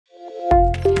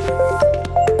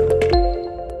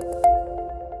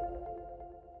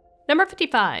Number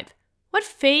 55. What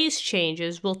phase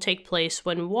changes will take place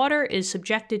when water is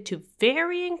subjected to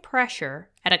varying pressure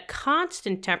at a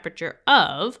constant temperature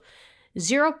of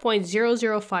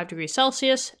 0.005 degrees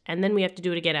Celsius, and then we have to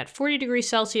do it again at 40 degrees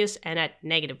Celsius and at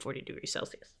negative 40 degrees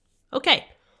Celsius. Okay,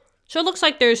 so it looks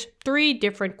like there's 3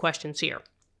 different questions here.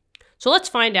 So let's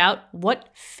find out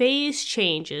what phase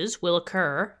changes will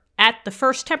occur at the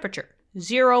first temperature,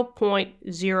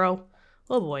 0.0,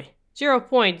 oh boy,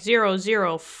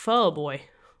 0.005, oh boy.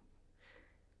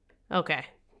 Okay,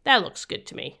 that looks good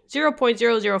to me.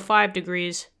 0.005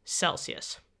 degrees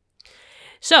Celsius.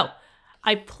 So,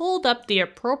 I pulled up the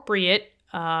appropriate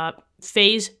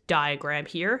phase diagram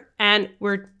here, and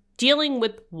we're dealing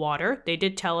with water. They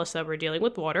did tell us that we're dealing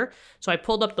with water. So I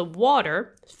pulled up the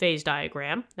water phase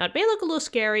diagram. Now, it may look a little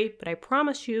scary, but I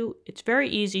promise you it's very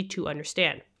easy to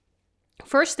understand.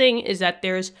 First thing is that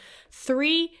there's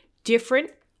 3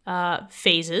 different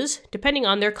phases depending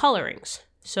on their colorings.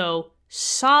 So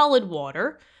solid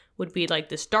water would be like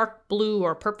this dark blue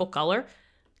or purple color.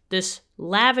 This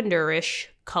lavenderish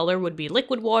color would be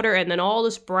liquid water, and then all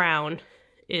this brown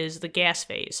is the gas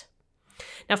phase.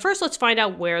 Now first let's find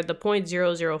out where the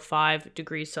 0.005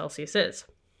 degrees Celsius is.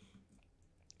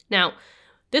 Now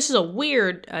this is a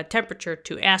weird temperature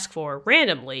to ask for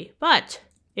randomly, but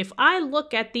if I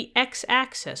look at the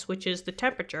x-axis, which is the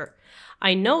temperature,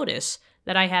 I notice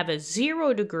that I have a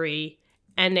 0 degree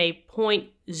and a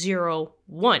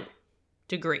 0.01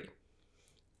 degree.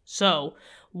 So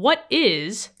what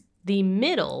is the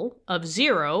middle of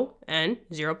 0 and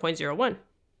 0.01?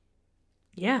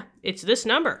 Yeah, it's this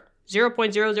number,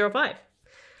 0.005.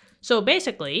 So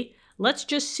basically, let's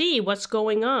just see what's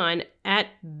going on at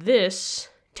this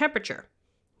temperature.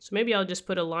 So maybe I'll just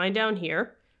put a line down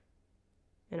here,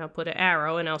 and I'll put an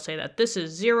arrow, and I'll say that this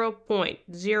is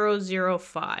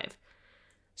 0.005.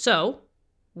 So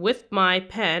with my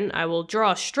pen, I will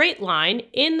draw a straight line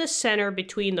in the center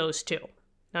between those two.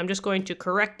 Now I'm just going to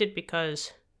correct it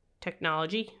because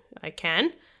technology, I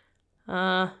can.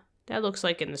 That looks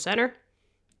like in the center.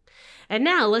 And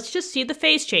now let's just see the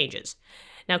phase changes.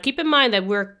 Now keep in mind that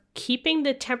we're keeping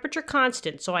the temperature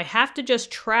constant, so I have to just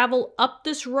travel up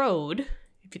this road,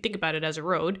 if you think about it as a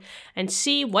road, and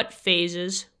see what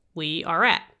phases we are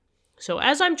at. So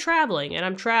as I'm traveling, and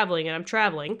I'm traveling, and I'm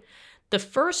traveling, the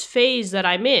first phase that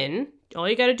I'm in, all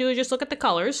you gotta do is just look at the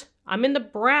colors. I'm in the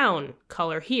brown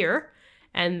color here,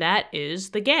 and that is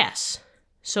the gas.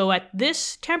 So at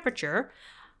this temperature,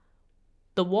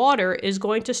 the water is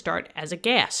going to start as a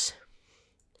gas.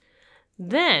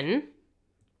 Then,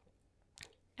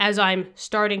 as I'm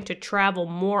starting to travel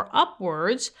more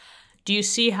upwards, do you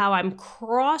see how I'm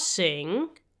crossing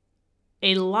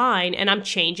a line and I'm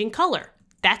changing color?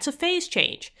 That's a phase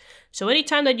change. So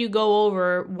anytime that you go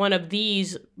over one of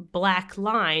these black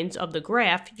lines of the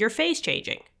graph, you're phase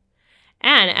changing.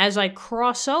 And as I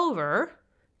cross over,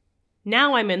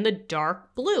 now I'm in the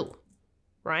dark blue,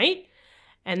 right?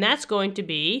 And that's going to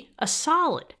be a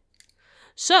solid.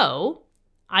 So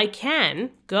I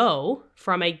can go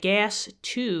from a gas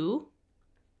to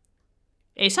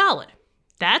a solid.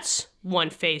 That's one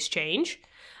phase change.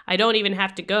 I don't even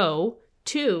have to go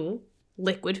to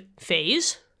liquid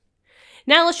phase.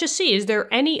 Now let's just see, is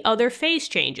there any other phase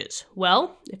changes?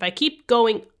 Well, if I keep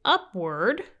going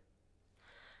upward,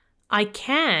 I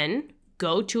can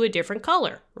go to a different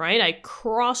color, right? I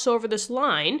cross over this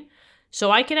line, so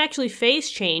I can actually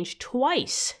phase change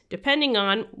twice, depending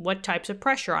on what types of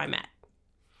pressure I'm at.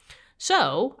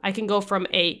 So I can go from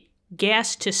a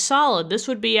gas to solid. This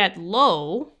would be at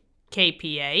low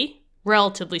kPa,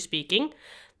 relatively speaking.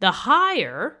 The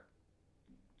higher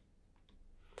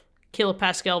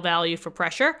kilopascal value for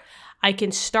pressure, I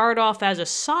can start off as a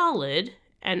solid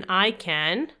and I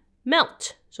can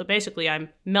melt. So basically I'm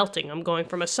melting. I'm going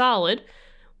from a solid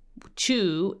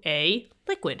to a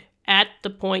liquid at the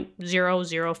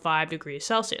 0.005 degrees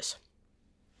Celsius.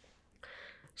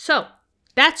 So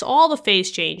that's all the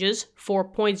phase changes for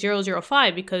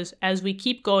 0.005, because as we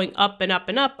keep going up and up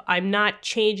and up, I'm not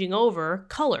changing over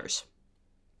colors.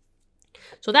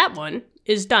 So that one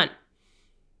is done.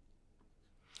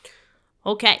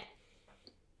 Okay.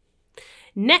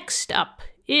 Next up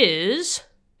is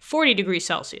 40 degrees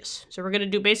Celsius. So we're going to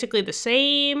do basically the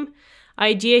same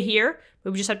idea here,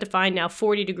 but we just have to find now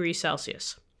 40 degrees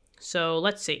Celsius. So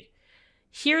let's see.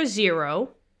 Here's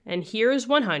 0, and here's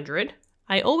 100.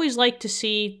 I always like to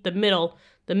see the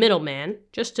middleman,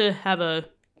 just to have a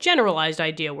generalized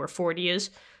idea where 40 is.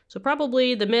 So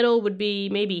probably the middle would be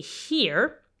maybe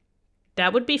here.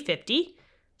 That would be 50.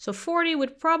 So 40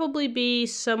 would probably be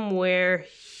somewhere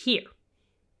here.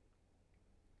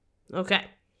 Okay.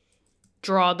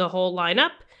 Draw the whole line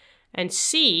up, and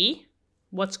see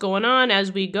what's going on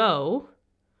as we go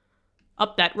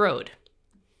up that road.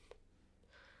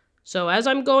 So as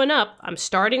I'm going up, I'm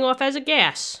starting off as a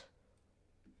gas.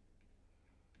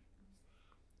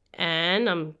 And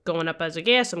I'm going up as a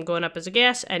gas, I'm going up as a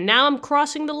gas, and now I'm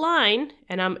crossing the line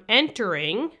and I'm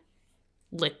entering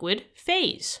liquid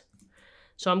phase.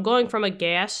 So I'm going from a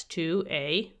gas to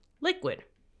a liquid.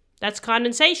 That's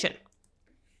condensation.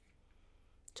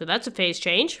 So that's a phase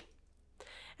change.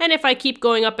 And if I keep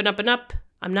going up and up and up,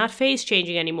 I'm not phase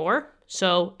changing anymore.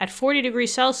 So at 40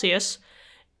 degrees Celsius,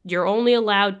 you're only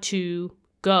allowed to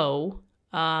go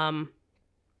from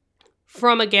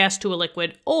a gas to a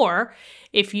liquid, or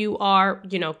if you are,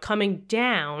 coming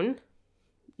down,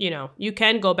 you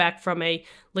can go back from a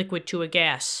liquid to a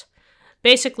gas.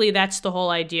 Basically, that's the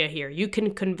whole idea here. You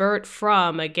can convert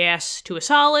from a gas to a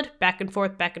solid, back and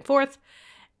forth,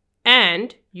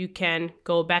 and you can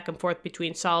go back and forth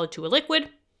between solid to a liquid.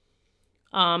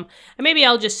 And maybe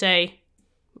I'll just say,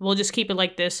 we'll just keep it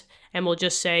like this, and we'll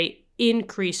just say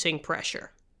increasing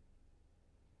pressure.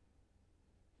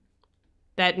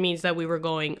 That means that we were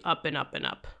going up and up and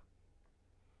up.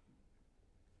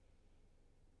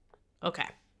 Okay.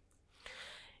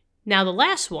 Now the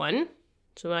last one,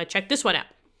 so I check this one out.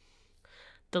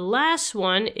 The last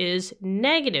one is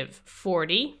negative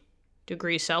 40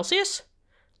 degrees Celsius.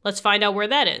 Let's find out where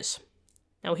that is.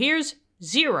 Now here's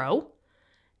 0,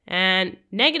 and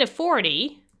negative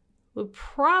 40 would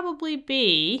probably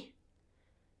be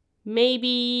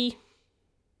maybe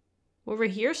over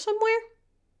here somewhere?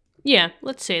 Yeah,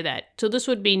 let's say that. So this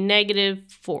would be negative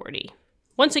 40.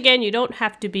 Once again, you don't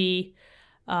have to be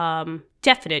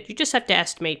definite. You just have to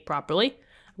estimate properly.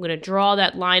 I'm going to draw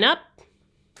that line up,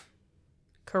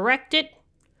 correct it,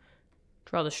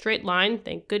 draw the straight line.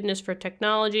 Thank goodness for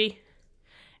technology.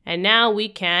 And now we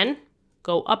can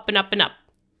go up and up and up.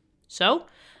 So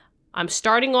I'm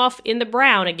starting off in the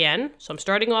brown again. So I'm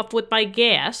starting off with my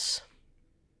gas.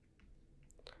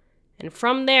 And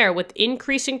from there, with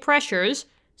increasing pressures,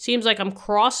 seems like I'm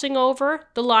crossing over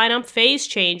the line. I'm phase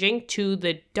changing to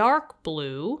the dark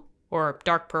blue, or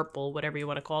dark purple, whatever you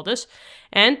want to call this.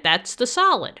 And that's the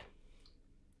solid.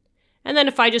 And then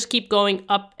if I just keep going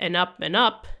up and up and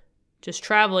up, just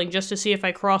traveling just to see if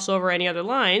I cross over any other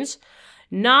lines,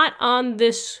 not on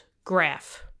this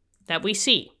graph that we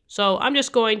see. So I'm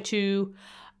just going to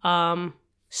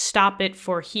stop it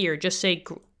for here. Just say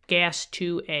gas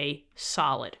to a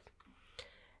solid.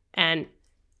 And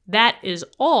that is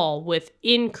all with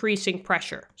increasing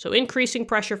pressure. So increasing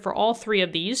pressure for all three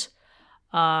of these,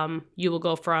 you will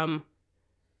go from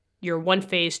your one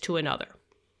phase to another.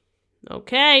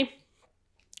 Okay,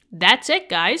 that's it,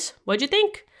 guys. What'd you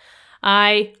think?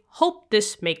 I hope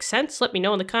this makes sense. Let me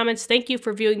know in the comments. Thank you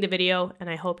for viewing the video, and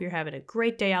I hope you're having a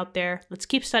great day out there. Let's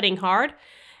keep studying hard,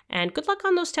 and good luck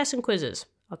on those tests and quizzes.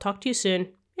 I'll talk to you soon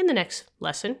in the next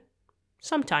lesson,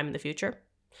 sometime in the future.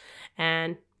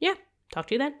 And yeah, talk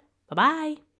to you then.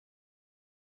 Bye-bye.